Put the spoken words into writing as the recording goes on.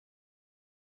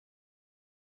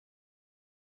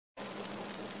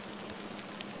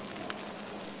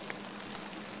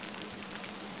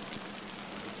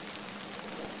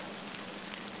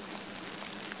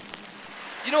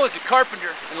You know, as a carpenter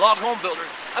and log home builder,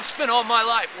 I've spent all my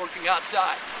life working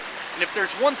outside. And if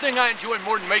there's one thing I enjoy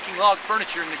more than making log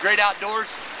furniture in the great outdoors,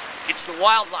 it's the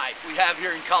wildlife we have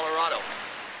here in Colorado.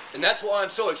 And that's why I'm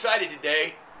so excited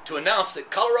today to announce that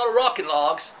Colorado Rockin'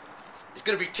 Logs is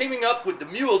going to be teaming up with the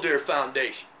Mule Deer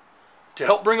Foundation to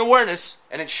help bring awareness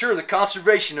and ensure the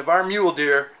conservation of our mule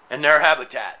deer and their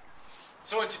habitat.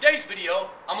 So in today's video,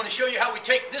 I'm going to show you how we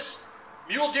take this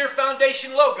Mule Deer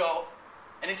Foundation logo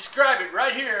and inscribe it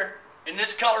right here in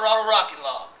this Colorado Rockin'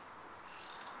 Log.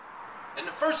 And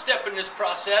the first step in this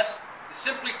process is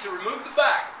simply to remove the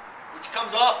back, which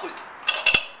comes off with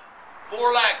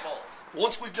 4 lag bolts.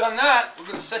 Once we've done that, we're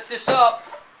going to set this up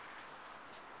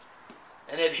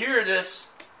and adhere this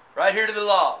right here to the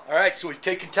log. Alright, so we've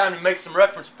taken time to make some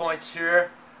reference points here.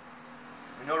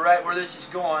 We know right where this is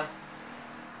going.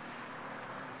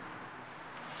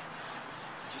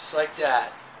 Just like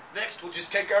that. Next, we'll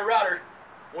just take our router,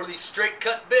 one of these straight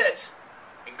cut bits,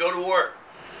 and go to work.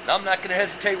 Now, I'm not going to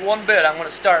hesitate one bit. I'm going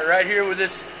to start right here with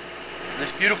this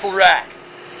beautiful rack.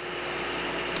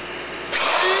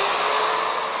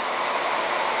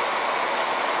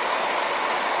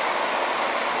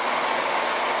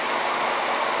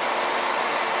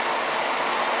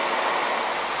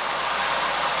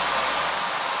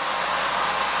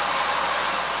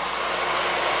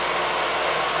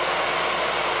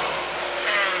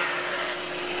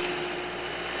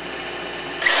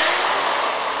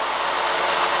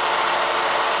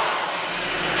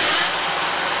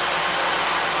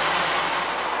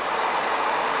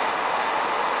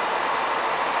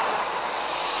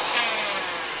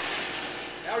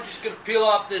 Now we're just going to peel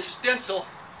off this stencil,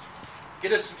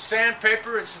 get us some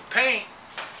sandpaper and some paint,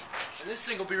 and this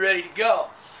thing will be ready to go.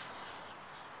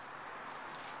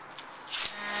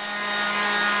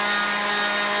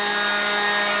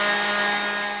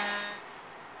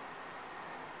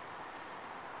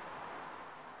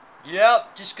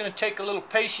 Yep, just going to take a little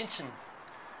patience and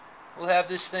we'll have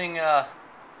this thing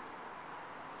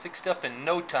fixed up in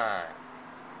no time.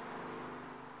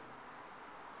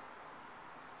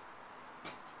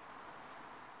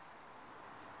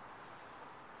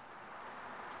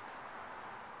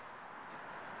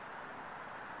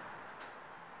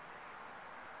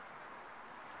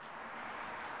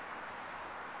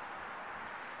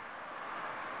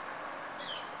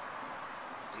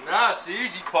 Now it's the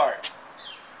easy part.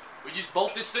 We just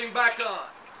bolt this thing back on.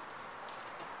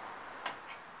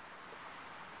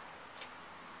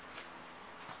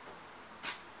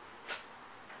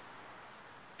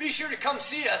 Be sure to come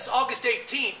see us August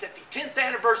 18th at the 10th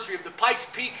anniversary of the Pikes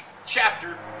Peak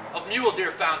chapter of Mule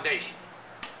Deer Foundation.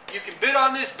 You can bid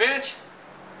on this bench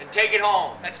and take it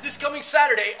home. That's this coming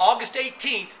Saturday, August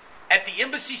 18th at the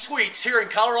Embassy Suites here in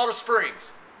Colorado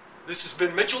Springs. This has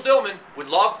been Mitchell Dillman with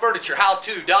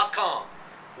LogFurnitureHowTo.com.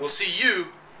 We'll see you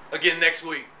again next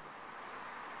week.